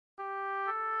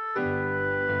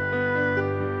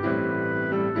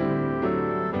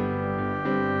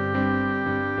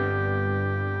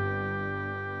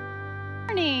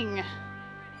Morning.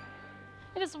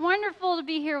 It is wonderful to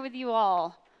be here with you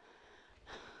all.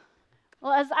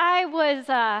 Well, as I was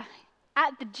at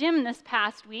the gym this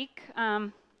past week,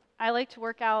 I like to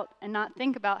work out and not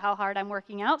think about how hard I'm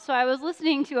working out, so I was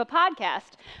listening to a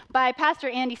podcast by Pastor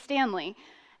Andy Stanley,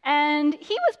 and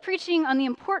he was preaching on the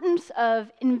importance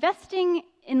of investing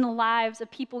in the lives of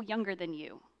people younger than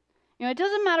you. You know, it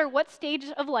doesn't matter what stage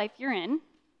of life you're in.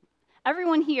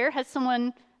 Everyone here has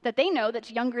someone that they know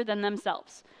that's younger than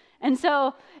themselves. And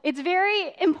so it's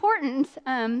very important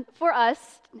for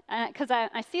us, because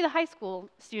I see the high school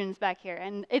students back here,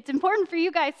 and it's important for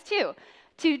you guys too,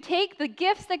 to take the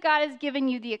gifts that God has given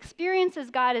you, the experiences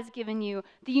God has given you,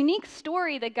 the unique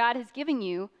story that God has given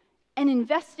you, and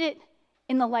invest it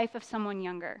in the life of someone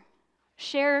younger.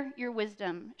 Share your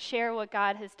wisdom. Share what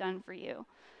God has done for you.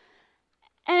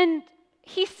 And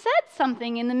he said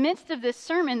something in the midst of this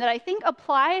sermon that I think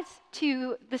applies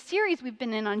to the series we've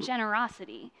been in on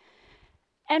generosity.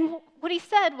 And what he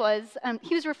said was,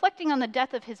 he was reflecting on the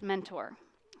death of his mentor,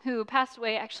 who passed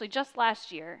away actually just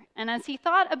last year. And as he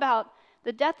thought about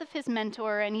the death of his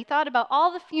mentor, and he thought about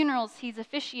all the funerals he's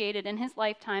officiated in his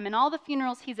lifetime and all the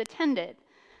funerals he's attended,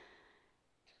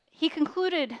 he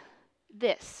concluded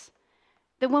this,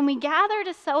 that when we gather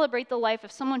to celebrate the life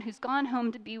of someone who's gone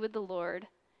home to be with the Lord,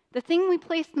 the thing we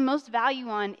place the most value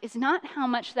on is not how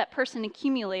much that person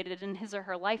accumulated in his or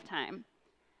her lifetime,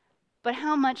 but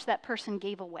how much that person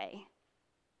gave away.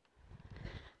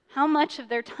 How much of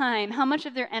their time, how much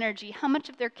of their energy, how much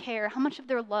of their care, how much of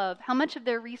their love, how much of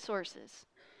their resources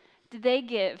did they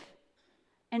give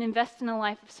and invest in the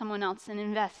life of someone else and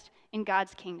invest in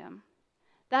God's kingdom?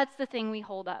 That's the thing we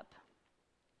hold up.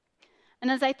 And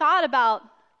as I thought about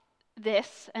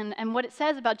this and what it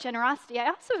says about generosity, I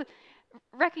also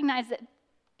recognize that,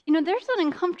 you know, there's an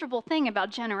uncomfortable thing about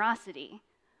generosity.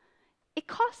 It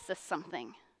costs us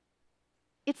something.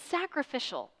 It's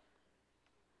sacrificial.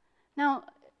 Now,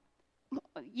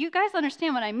 you guys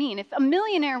understand what I mean. If a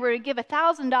millionaire were to give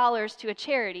 $1,000 to a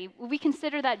charity, would we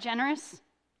consider that generous?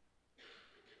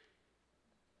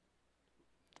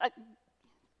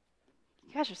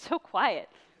 You guys are so quiet.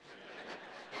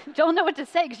 Don't know what to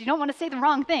say because you don't want to say the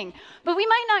wrong thing. But we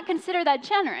might not consider that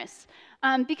generous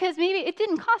because maybe it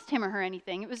didn't cost him or her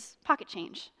anything. It was pocket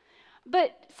change.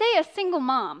 But say a single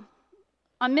mom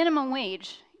on minimum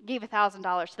wage gave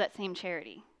 $1,000 to that same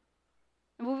charity.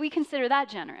 Would we consider that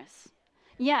generous?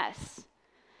 Yes.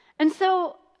 And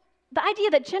so the idea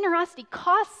that generosity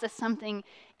costs us something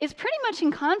is pretty much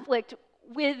in conflict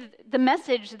with the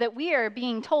message that we are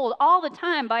being told all the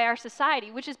time by our society,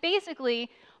 which is basically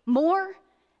more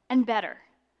and better.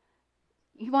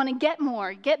 You want to get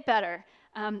more, get better,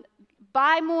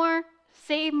 buy more,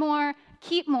 save more,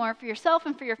 keep more for yourself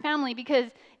and for your family,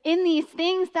 because in these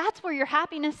things, that's where your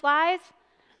happiness lies.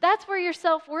 That's where your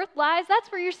self-worth lies.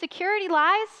 That's where your security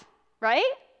lies, right?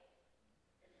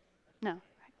 No,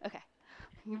 okay.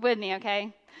 You're with me,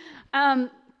 okay? But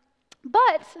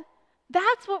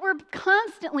that's what we're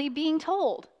constantly being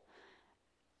told,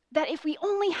 that if we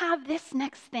only have this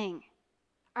next thing,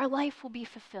 our life will be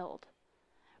fulfilled.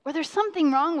 Or there's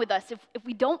something wrong with us if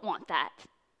we don't want that.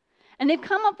 And they've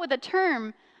come up with a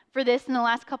term for this in the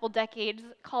last couple decades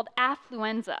called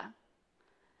affluenza.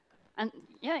 And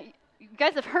yeah, you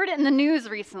guys have heard it in the news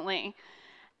recently.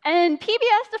 And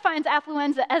PBS defines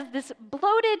affluenza as this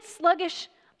bloated, sluggish,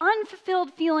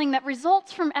 unfulfilled feeling that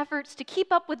results from efforts to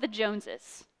keep up with the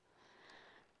Joneses.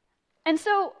 And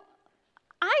so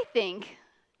I think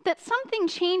that something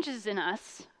changes in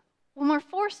us when we're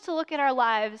forced to look at our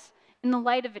lives in the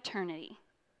light of eternity.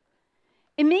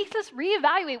 It makes us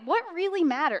reevaluate what really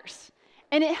matters,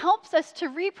 and it helps us to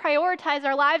reprioritize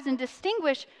our lives and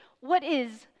distinguish what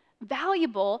is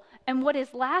valuable and what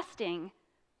is lasting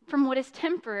from what is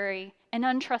temporary and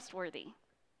untrustworthy.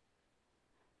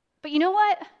 But you know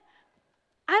what?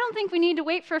 I don't think we need to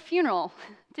wait for a funeral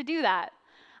to do that.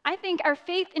 I think our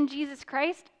faith in Jesus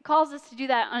Christ calls us to do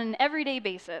that on an everyday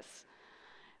basis.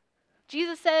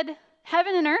 Jesus said,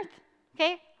 heaven and earth,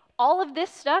 okay, all of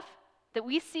this stuff that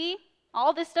we see,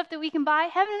 all this stuff that we can buy,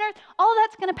 heaven and earth, all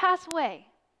that's going to pass away.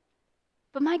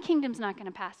 But my kingdom's not going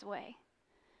to pass away.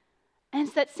 And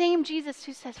it's that same Jesus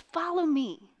who says, follow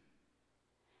me,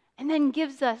 and then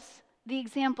gives us the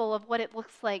example of what it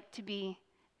looks like to be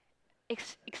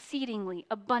exceedingly,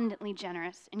 abundantly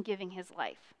generous in giving his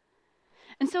life.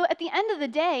 And so at the end of the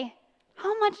day,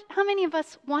 how many of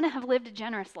us want to have lived a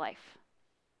generous life?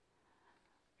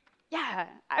 Yeah,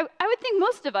 I would think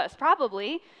most of us,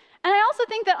 probably. And I also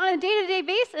think that on a day-to-day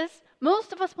basis,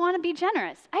 most of us want to be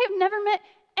generous. I have never met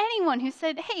anyone who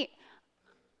said, hey,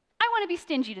 I want to be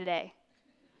stingy today.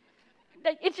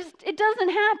 It doesn't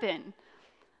happen.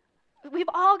 We've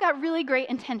all got really great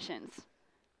intentions.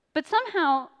 But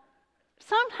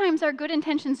sometimes our good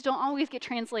intentions don't always get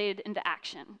translated into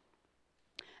action.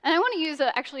 And I want to use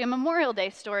actually a Memorial Day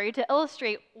story to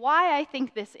illustrate why I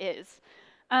think this is.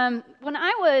 When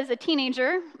I was a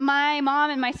teenager, my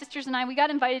mom and my sisters and I, we got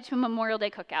invited to a Memorial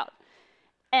Day cookout.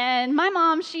 And my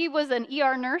mom, she was an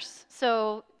ER nurse,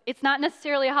 so it's not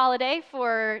necessarily a holiday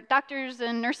for doctors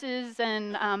and nurses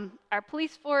and our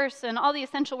police force and all the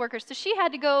essential workers, so she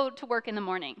had to go to work in the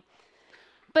morning.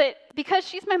 But because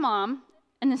she's my mom,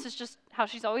 and this is just how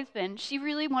she's always been, she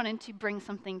really wanted to bring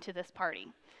something to this party.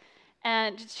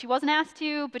 And she wasn't asked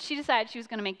to, but she decided she was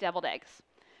going to make deviled eggs.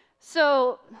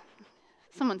 So,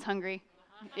 someone's hungry.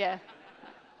 Yeah.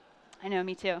 I know,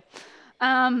 me too.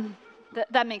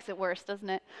 That makes it worse, doesn't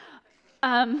it?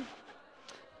 But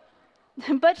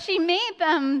she made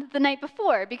them the night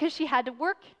before because she had to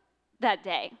work that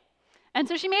day. And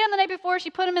so she made them the night before, she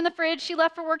put them in the fridge, she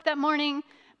left for work that morning.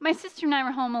 My sister and I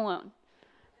were home alone.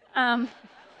 Do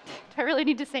I really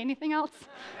need to say anything else?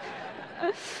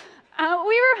 We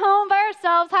were home by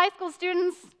ourselves, high school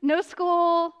students, no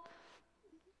school,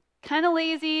 kind of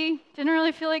lazy, didn't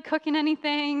really feel like cooking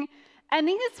anything. And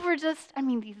these were just,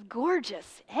 these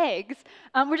gorgeous eggs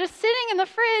were just sitting in the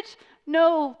fridge,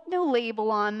 no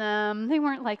label on them. They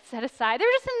weren't like set aside. They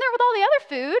were just sitting there with all the other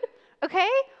food, okay?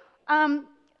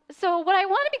 So what I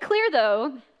want to be clear,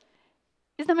 though,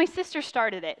 is that my sister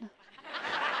started it.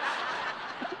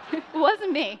 It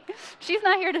wasn't me. She's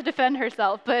not here to defend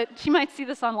herself, but she might see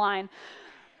this online.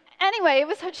 Anyway,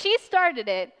 she started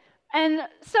it. And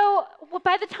so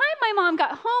by the time my mom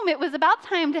got home, it was about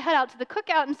time to head out to the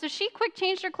cookout. And so she quick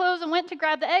changed her clothes and went to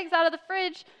grab the eggs out of the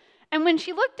fridge. And when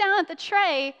she looked down at the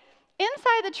tray,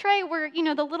 inside the tray where,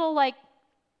 the little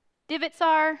divots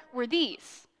were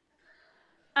these.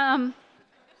 And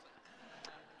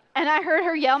I heard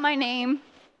her yell my name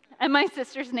and my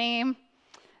sister's name.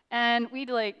 And we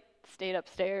stayed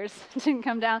upstairs, didn't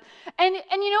come down. And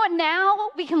you know what, now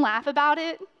we can laugh about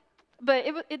it, but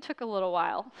it took a little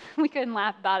while. We couldn't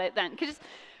laugh about it then. Because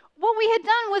what we had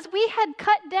done was we had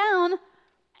cut down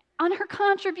on her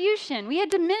contribution. We had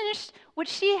diminished what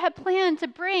she had planned to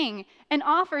bring and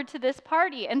offer to this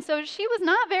party. And so she was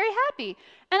not very happy.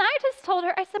 And I just told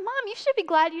her, I said, Mom, you should be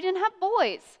glad you didn't have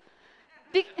boys.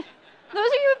 Those of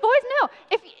you with boys know.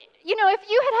 If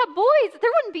you had boys,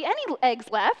 there wouldn't be any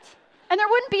eggs left, and there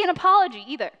wouldn't be an apology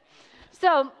either.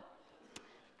 So,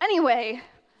 anyway,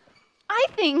 I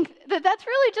think that that's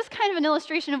really just kind of an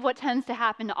illustration of what tends to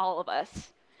happen to all of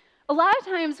us. A lot of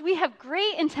times we have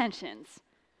great intentions.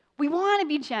 We want to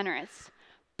be generous.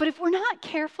 But if we're not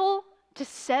careful to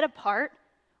set apart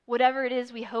whatever it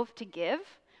is we hope to give,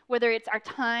 whether it's our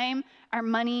time, our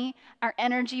money, our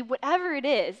energy, whatever it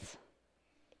is,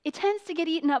 it tends to get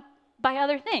eaten up by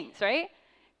other things, right?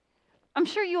 I'm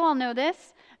sure you all know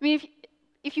this.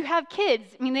 If you have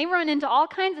kids, they run into all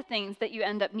kinds of things that you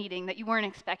end up needing that you weren't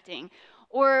expecting.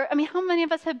 Or, how many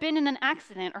of us have been in an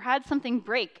accident or had something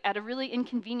break at a really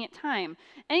inconvenient time?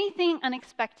 Anything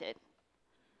unexpected.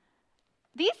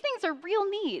 These things are real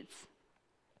needs.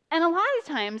 And a lot of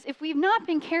times, if we've not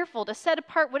been careful to set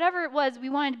apart whatever it was we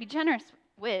wanted to be generous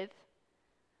with,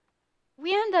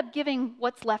 we end up giving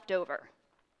what's left over.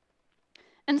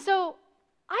 And so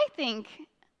I think,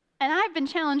 and I've been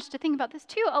challenged to think about this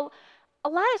too, a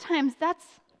lot of times that's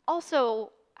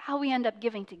also how we end up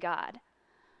giving to God.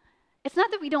 It's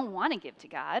not that we don't want to give to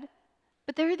God,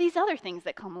 but there are these other things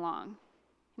that come along.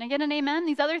 Can I get an amen?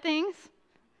 These other things?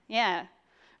 Yeah.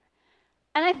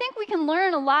 And I think we can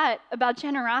learn a lot about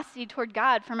generosity toward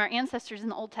God from our ancestors in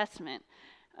the Old Testament.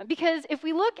 Because if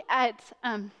we look at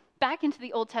back into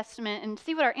the Old Testament and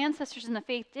see what our ancestors in the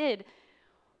faith did,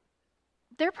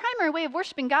 their primary way of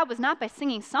worshiping God was not by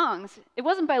singing songs. It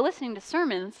wasn't by listening to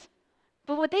sermons.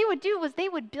 But what they would do was they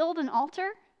would build an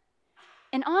altar,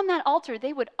 and on that altar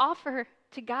they would offer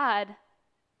to God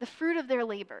the fruit of their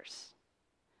labors.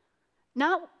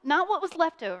 Not what was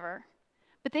left over,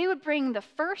 but they would bring the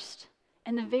first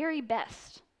and the very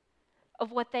best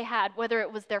of what they had, whether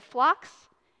it was their flocks.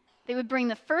 They would bring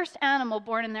the first animal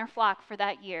born in their flock for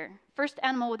that year, first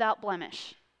animal without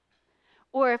blemish.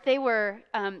 Or if they were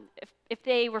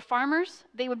farmers,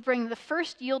 they would bring the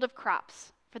first yield of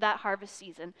crops for that harvest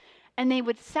season, and they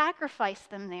would sacrifice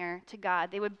them there to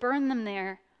God. They would burn them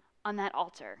there on that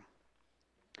altar.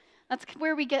 That's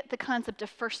where we get the concept of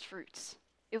first fruits.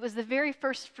 It was the very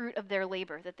first fruit of their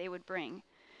labor that they would bring.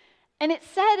 And it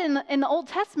said in the Old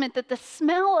Testament that the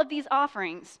smell of these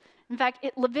offerings, in fact,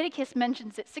 Leviticus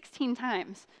mentions it 16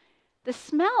 times, the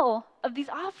smell of these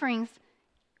offerings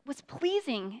was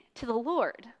pleasing to the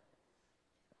Lord.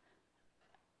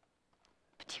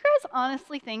 But do you guys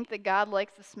honestly think that God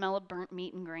likes the smell of burnt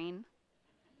meat and grain?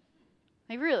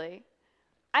 Like, really?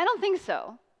 I don't think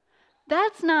so.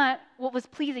 That's not what was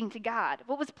pleasing to God.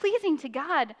 What was pleasing to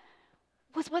God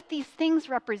was what these things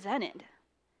represented.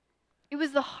 It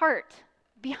was the heart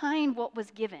behind what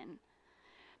was given.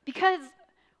 Because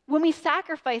when we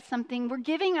sacrifice something, we're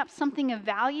giving up something of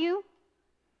value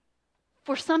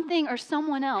for something or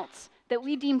someone else that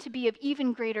we deem to be of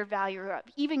even greater value or of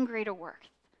even greater worth.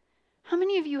 How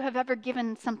many of you have ever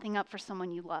given something up for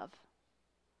someone you love?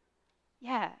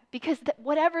 Yeah, because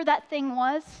whatever that thing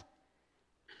was,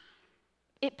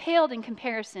 it paled in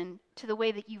comparison to the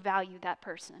way that you value that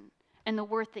person and the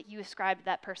worth that you ascribe to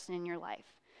that person in your life.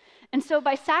 And so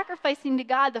by sacrificing to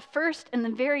God the first and the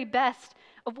very best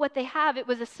of what they have, it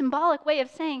was a symbolic way of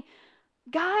saying,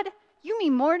 God, you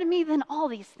mean more to me than all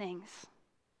these things.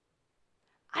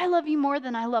 I love you more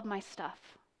than I love my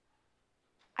stuff.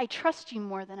 I trust you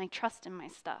more than I trust in my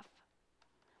stuff.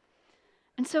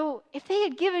 And so if they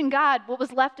had given God what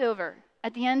was left over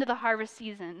at the end of the harvest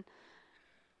season,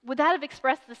 would that have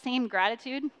expressed the same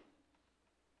gratitude?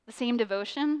 The same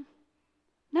devotion?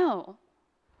 No.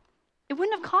 It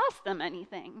wouldn't have cost them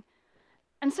anything.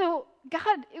 And so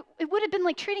it would have been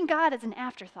like treating God as an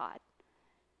afterthought.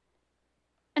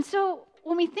 And so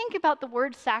when we think about the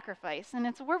word sacrifice, and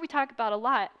it's a word we talk about a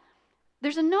lot,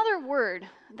 there's another word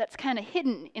that's kind of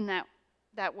hidden in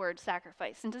that word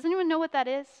sacrifice. And does anyone know what that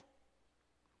is?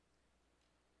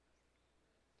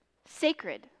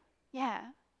 Sacred. Yeah.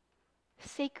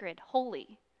 Sacred,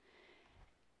 holy.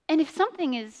 And if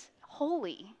something is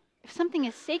holy, if something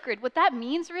is sacred, what that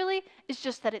means really is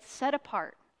just that it's set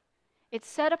apart. It's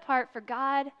set apart for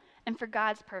God and for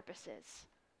God's purposes.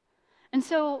 And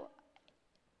so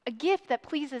a gift that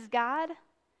pleases God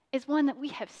is one that we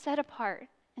have set apart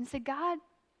and said, God,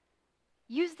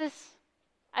 use this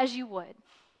as you would.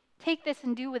 Take this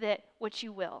and do with it what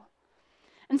you will.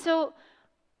 And so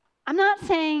I'm not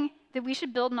saying that we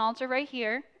should build an altar right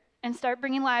here and start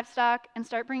bringing livestock and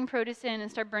start bringing produce in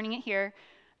and start burning it here.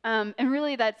 And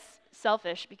really that's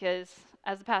selfish because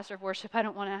as the pastor of worship, I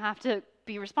don't want to have to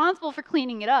be responsible for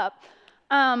cleaning it up.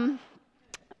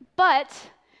 But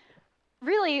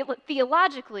really,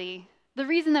 theologically, the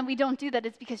reason that we don't do that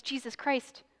is because Jesus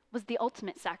Christ was the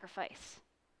ultimate sacrifice.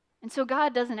 And so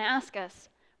God doesn't ask us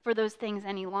for those things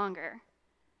any longer.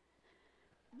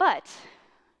 But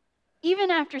even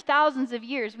after thousands of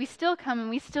years, we still come and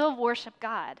we still worship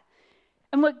God.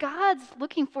 And what God's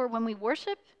looking for when we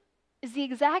worship is the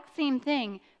exact same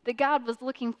thing that God was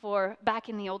looking for back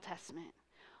in the Old Testament.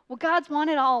 What God's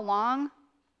wanted all along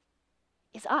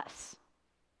is us.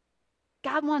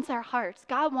 God wants our hearts.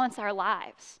 God wants our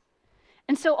lives.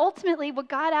 And so ultimately, what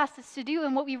God asks us to do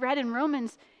and what we read in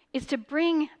Romans is to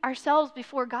bring ourselves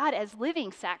before God as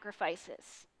living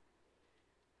sacrifices.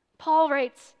 Paul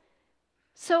writes,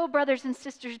 so, brothers and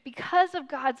sisters, because of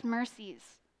God's mercies,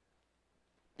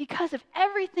 because of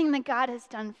everything that God has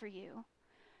done for you,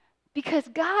 because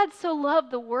God so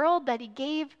loved the world that he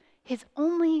gave his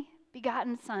only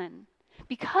begotten Son,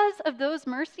 because of those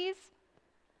mercies,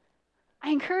 I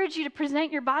encourage you to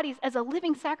present your bodies as a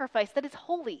living sacrifice that is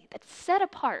holy, that's set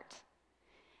apart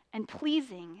and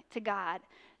pleasing to God.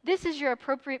 This is your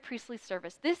appropriate priestly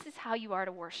service. This is how you are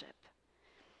to worship.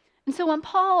 And so when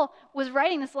Paul was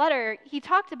writing this letter, he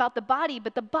talked about the body,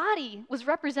 but the body was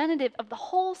representative of the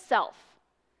whole self.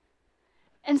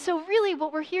 And so really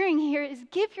what we're hearing here is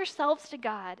give yourselves to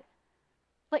God.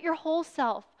 Let your whole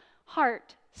self,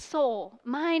 heart, soul,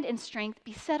 mind, and strength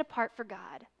be set apart for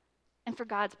God and for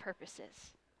God's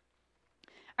purposes.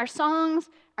 Our songs,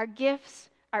 our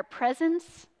gifts, our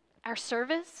presence, our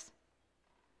service,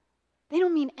 they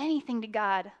don't mean anything to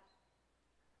God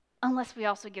unless we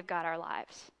also give God our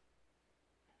lives.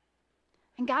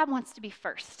 And God wants to be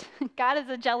first. God is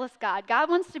a jealous God. God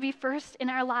wants to be first in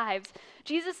our lives.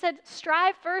 Jesus said,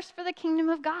 strive first for the kingdom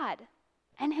of God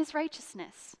and his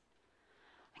righteousness.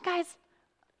 And guys,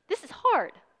 this is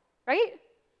hard, right?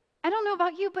 I don't know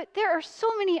about you, but there are so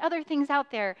many other things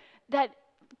out there that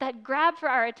grab for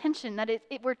our attention, that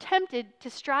we're tempted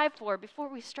to strive for before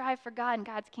we strive for God and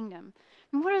God's kingdom.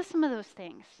 And what are some of those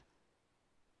things?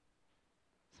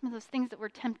 Some of those things that we're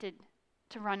tempted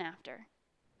to run after.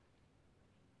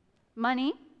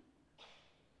 Money,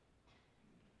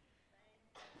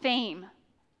 fame,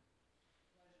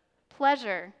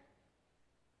 pleasure.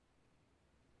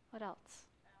 What else?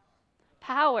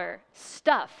 Power,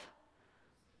 stuff.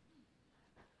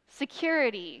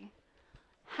 security,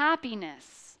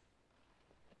 happiness,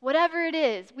 whatever it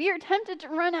is. We are tempted to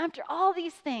run after all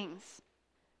these things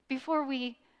before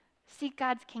we seek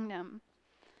God's kingdom.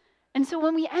 And so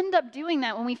when we end up doing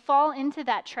that, when we fall into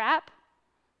that trap,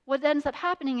 what ends up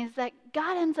happening is that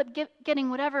God ends up getting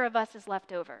whatever of us is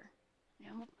left over.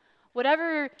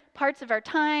 Whatever parts of our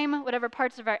time, whatever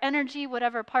parts of our energy,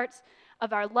 whatever parts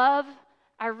of our love,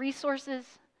 our resources.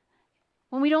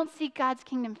 When we don't seek God's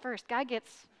kingdom first, God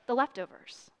gets the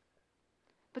leftovers.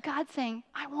 But God's saying,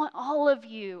 I want all of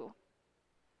you.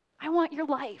 I want your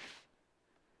life.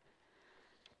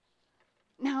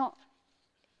 Now,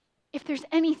 if there's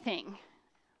anything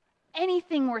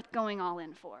worth going all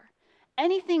in for,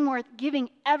 anything worth giving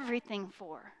everything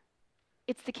for,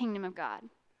 it's the kingdom of God.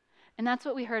 And that's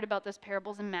what we heard about those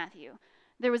parables in Matthew.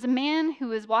 There was a man who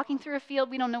was walking through a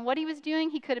field. We don't know what he was doing.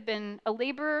 He could have been a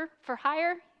laborer for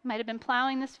hire. He might have been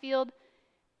plowing this field.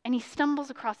 And he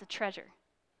stumbles across a treasure.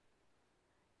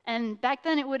 And back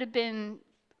then it would have been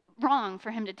wrong for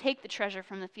him to take the treasure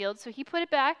from the field. So he put it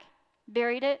back,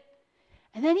 buried it,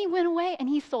 and then he went away and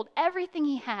he sold everything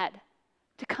he had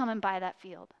to come and buy that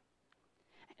field.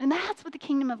 And that's what the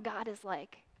kingdom of God is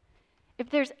like. If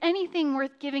there's anything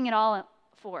worth giving it all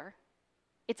for,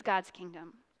 it's God's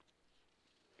kingdom.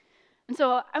 And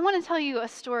so I want to tell you a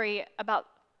story about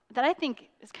that I think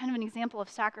is kind of an example of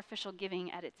sacrificial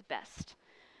giving at its best.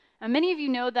 Many of you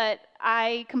know that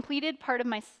I completed part of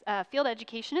my field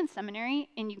education in seminary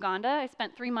in Uganda. I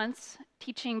spent 3 months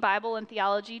teaching Bible and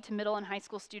theology to middle and high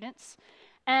school students.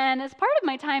 And as part of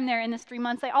my time there in this 3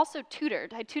 months, I also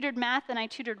tutored. I tutored math and I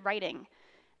tutored writing.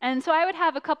 And so I would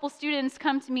have a couple students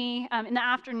come to me in the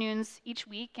afternoons each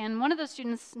week, and one of those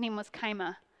students' name was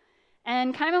Kaima.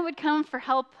 And Kaima would come for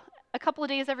help a couple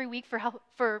of days every week for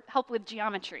help with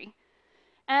geometry.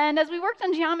 And as we worked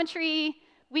on geometry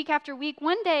week after week,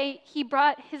 one day he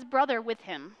brought his brother with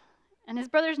him. And his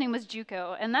brother's name was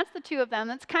Juko. And that's the two of them.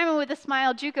 That's Kaima with a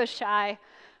smile. Juko's shy.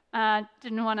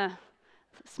 Didn't want to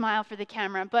smile for the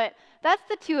camera. But that's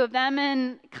the two of them.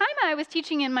 And Kaima I was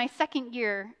teaching in my second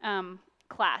year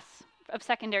class of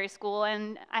secondary school.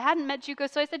 And I hadn't met Juko,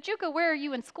 so I said, Juko, where are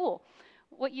you in school?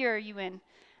 What year are you in?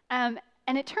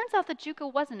 And it turns out that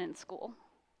Juko wasn't in school.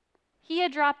 He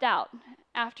had dropped out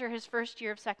after his first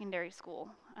year of secondary school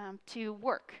to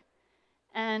work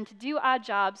and to do odd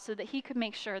jobs so that he could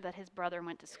make sure that his brother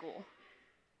went to school.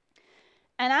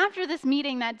 And after this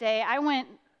meeting that day, I went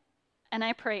and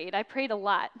I prayed. I prayed a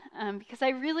lot because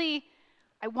I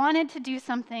wanted to do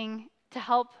something to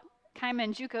help Kaima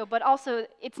and Juko, but also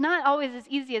it's not always as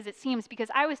easy as it seems because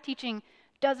I was teaching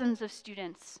dozens of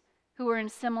students who were in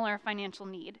similar financial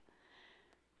need.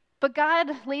 But God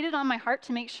laid it on my heart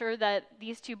to make sure that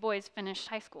these two boys finished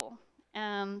high school.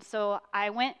 And so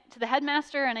I went to the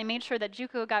headmaster and I made sure that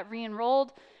Juko got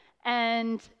re-enrolled.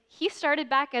 And he started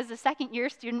back as a second-year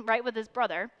student right with his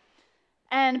brother.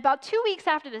 And about 2 weeks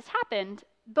after this happened,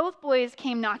 both boys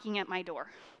came knocking at my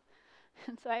door.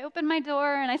 And so I opened my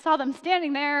door and I saw them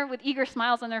standing there with eager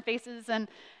smiles on their faces.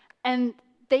 And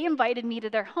they invited me to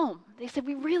their home. They said,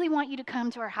 we really want you to come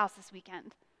to our house this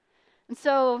weekend. And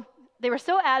so they were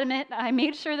so adamant, I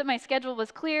made sure that my schedule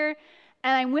was clear,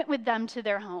 and I went with them to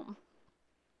their home.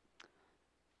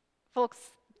 Folks,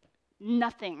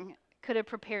 nothing could have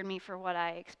prepared me for what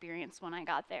I experienced when I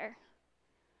got there.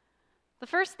 The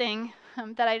first thing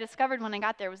that I discovered when I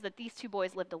got there was that these two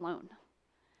boys lived alone,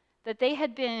 that they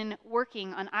had been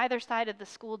working on either side of the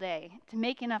school day to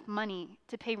make enough money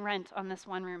to pay rent on this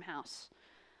one-room house.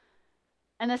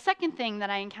 And the second thing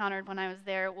that I encountered when I was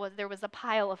there was a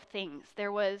pile of things.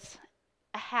 There was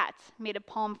a hat made of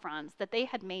palm fronds that they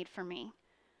had made for me.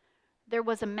 There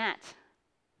was a mat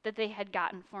that they had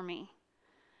gotten for me.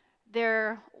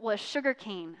 There was sugar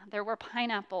cane. There were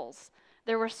pineapples.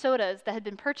 There were sodas that had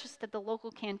been purchased at the local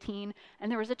canteen,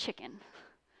 and there was a chicken.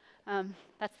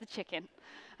 That's the chicken.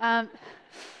 That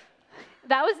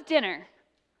was dinner.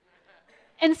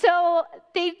 And so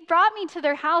they brought me to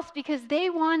their house because they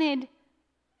wanted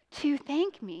to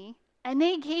thank me, and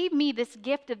they gave me this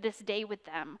gift of this day with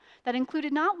them that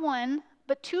included not one,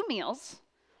 but 2 meals.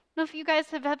 I don't know if you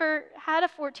guys have ever had a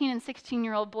 14 and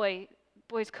 16-year-old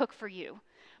boys cook for you,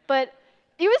 but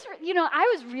it was,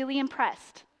 I was really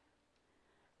impressed.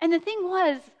 And the thing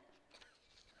was,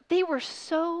 they were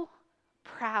so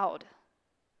proud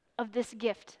of this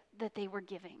gift that they were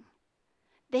giving.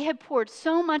 They had poured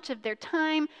so much of their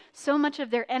time, so much of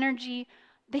their energy.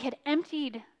 They had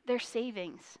emptied their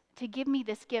savings to give me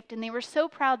this gift, and they were so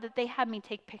proud that they had me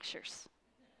take pictures.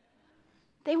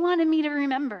 They wanted me to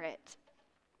remember it.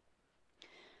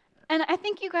 And I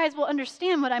think you guys will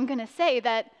understand what I'm going to say,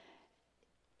 that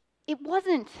it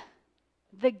wasn't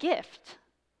the gift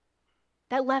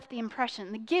that left the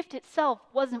impression. The gift itself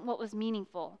wasn't what was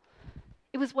meaningful.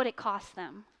 It was what it cost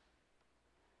them.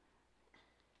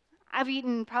 I've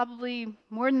eaten probably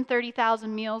more than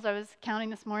 30,000 meals, I was counting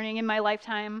this morning, in my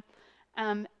lifetime.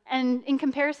 And in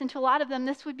comparison to a lot of them,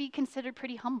 this would be considered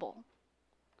pretty humble.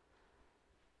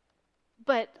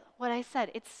 But what I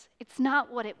said, it's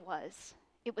not what it was.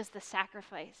 It was the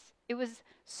sacrifice. It was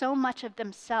so much of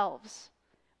themselves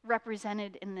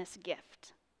represented in this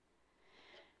gift.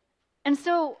 And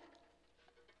so,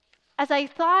 as I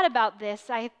thought about this,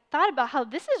 I thought about how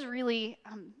this is really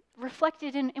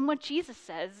reflected in what Jesus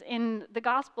says in the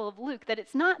Gospel of Luke, that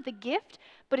it's not the gift,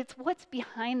 but it's what's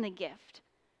behind the gift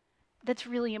that's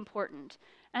really important.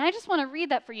 And I just want to read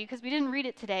that for you because we didn't read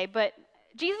it today, but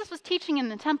Jesus was teaching in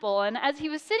the temple, and as he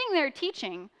was sitting there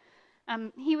teaching,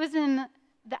 he was in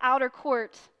the outer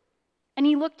court, and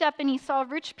he looked up and he saw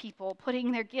rich people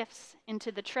putting their gifts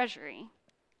into the treasury.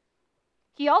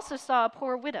 He also saw a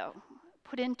poor widow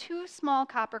put in 2 small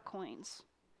copper coins.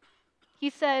 He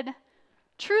said,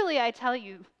 "Truly I tell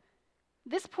you,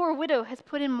 this poor widow has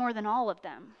put in more than all of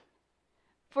them,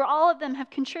 for all of them have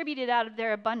contributed out of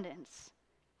their abundance,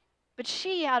 but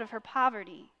she, out of her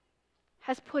poverty,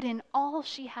 has put in all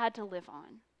she had to live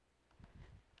on."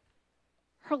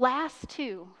 Her last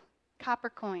 2 copper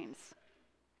coins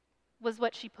was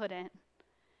what she put in.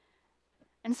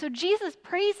 And so Jesus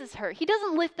praises her. He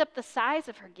doesn't lift up the size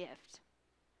of her gift,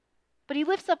 but he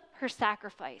lifts up her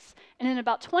sacrifice. And in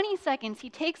about 20 seconds,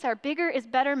 he takes our bigger is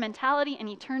better mentality and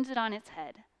he turns it on its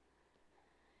head.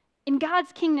 In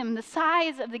God's kingdom, the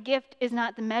size of the gift is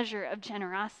not the measure of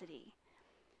generosity,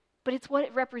 but it's what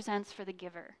it represents for the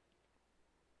giver.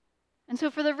 And so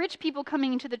for the rich people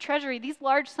coming into the treasury, these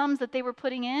large sums that they were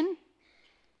putting in,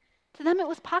 to them it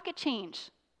was pocket change.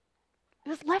 It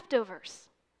was leftovers.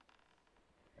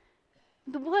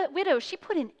 The widow, she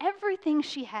put in everything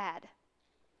she had.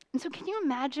 And so can you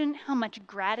imagine how much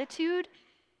gratitude,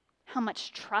 how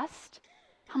much trust,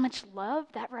 how much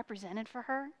love that represented for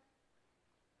her?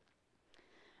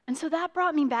 And so that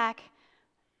brought me back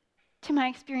to my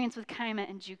experience with Kaima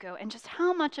and Juco and just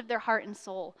how much of their heart and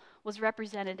soul was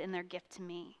represented in their gift to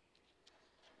me.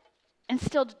 And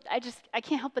still, I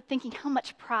can't help but thinking how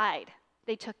much pride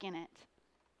they took in it.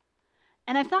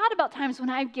 And I've thought about times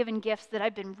when I've given gifts that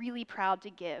I've been really proud to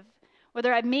give,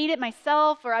 whether I've made it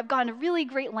myself or I've gone to really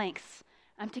great lengths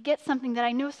to get something that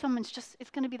I know someone's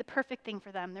it's going to be the perfect thing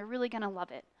for them. They're really going to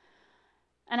love it.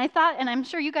 And I thought, and I'm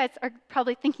sure you guys are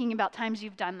probably thinking about times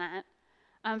you've done that.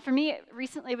 For me,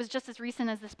 recently, it was just as recent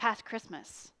as this past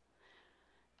Christmas.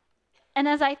 And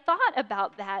as I thought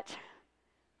about that,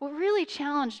 what really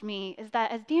challenged me is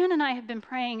that as Dan and I have been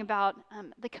praying about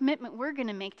the commitment we're going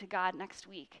to make to God next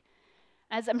week,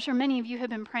 as I'm sure many of you have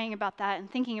been praying about that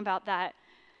and thinking about that,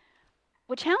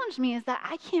 what challenged me is that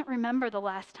I can't remember the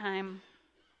last time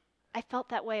I felt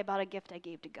that way about a gift I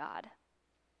gave to God.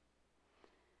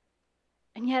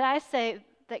 And yet I say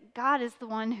that God is the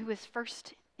one who is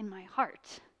first in my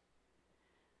heart.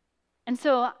 And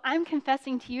so I'm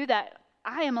confessing to you that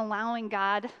I am allowing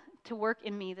God to work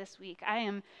in me this week. I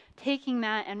am taking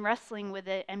that and wrestling with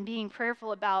it and being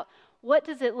prayerful about what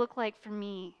does it look like for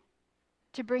me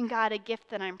to bring God a gift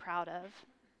that I'm proud of?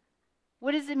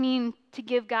 What does it mean to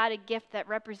give God a gift that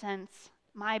represents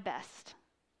my best,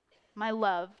 my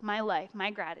love, my life, my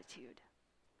gratitude?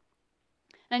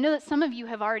 And I know that some of you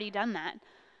have already done that.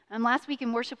 And last week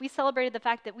in worship, we celebrated the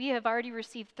fact that we have already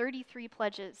received 33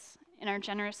 pledges in our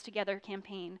Generous Together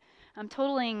campaign,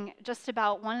 totaling just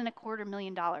about $1.25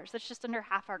 million. That's just under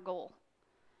half our goal.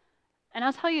 And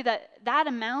I'll tell you that that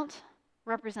amount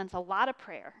represents a lot of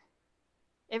prayer.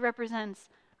 It represents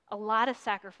a lot of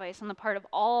sacrifice on the part of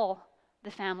all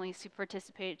the families who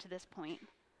participated to this point.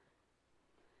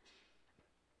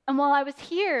 And while I was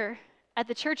here at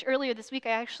the church earlier this week,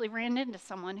 I actually ran into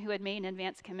someone who had made an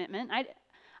advance commitment.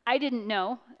 I didn't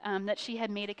know that she had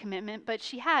made a commitment, but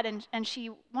she had, and she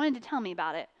wanted to tell me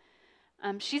about it.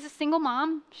 She's a single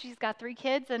mom. She's got 3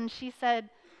 kids, and she said,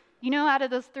 you know, out of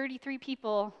those 33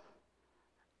 people,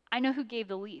 I know who gave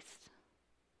the least,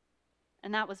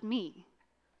 and that was me.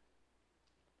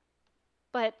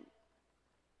 But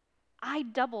I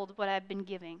doubled what I've been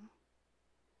giving.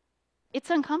 It's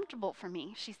uncomfortable for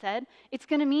me, she said. It's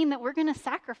going to mean that we're going to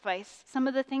sacrifice some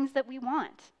of the things that we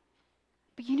want.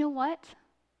 But you know what?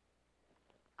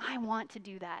 I want to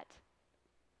do that.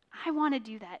 I want to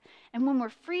do that. And when we're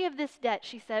free of this debt,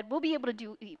 she said, we'll be able to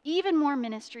do even more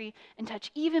ministry and touch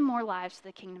even more lives to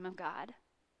the kingdom of God.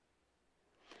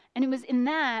 And it was in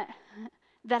that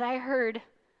I heard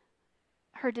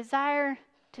her desire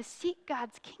to seek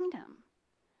God's kingdom,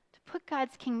 to Put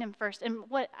God's kingdom first. And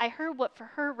what for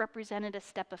her represented a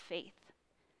step of faith.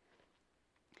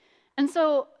 And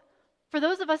so for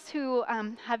those of us who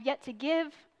have yet to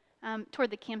give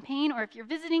toward the campaign, or if you're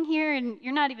visiting here and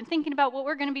you're not even thinking about what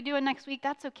we're going to be doing next week,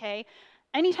 that's okay.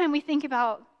 Anytime we think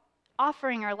about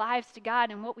offering our lives to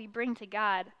God and what we bring to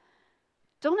God,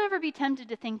 don't ever be tempted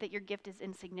to think that your gift is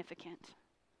insignificant,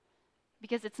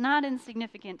 because it's not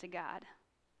insignificant to God.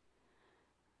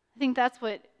 I think that's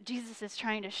what Jesus is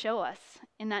trying to show us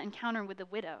in that encounter with the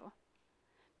widow.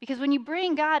 Because when you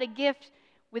bring God a gift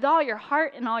with all your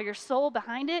heart and all your soul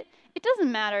behind it, it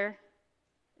doesn't matter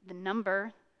the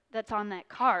number that's on that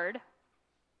card.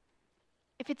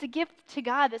 If it's a gift to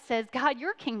God that says, God,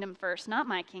 your kingdom first, not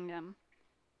my kingdom.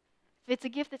 If it's a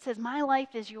gift that says, my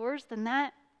life is yours, then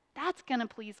that's going to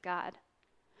please God.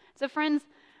 So friends,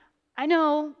 I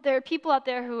know there are people out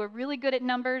there who are really good at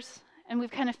numbers, and we've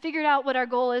kind of figured out what our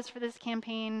goal is for this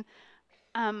campaign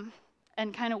and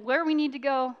kind of where we need to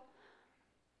go.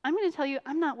 I'm going to tell you,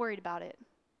 I'm not worried about it.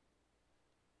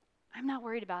 I'm not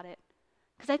worried about it.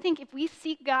 Because I think if we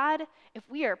seek God, if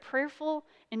we are prayerful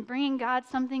in bringing God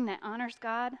something that honors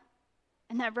God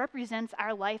and that represents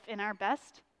our life in our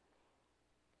best,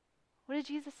 what did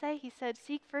Jesus say? He said,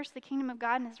 seek first the kingdom of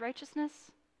God and his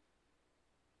righteousness,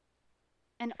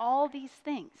 and all these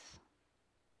things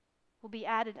will be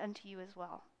added unto you as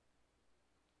well.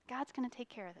 God's going to take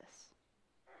care of this.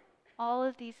 All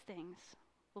of these things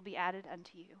will be added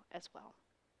unto you as well.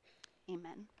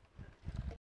 Amen.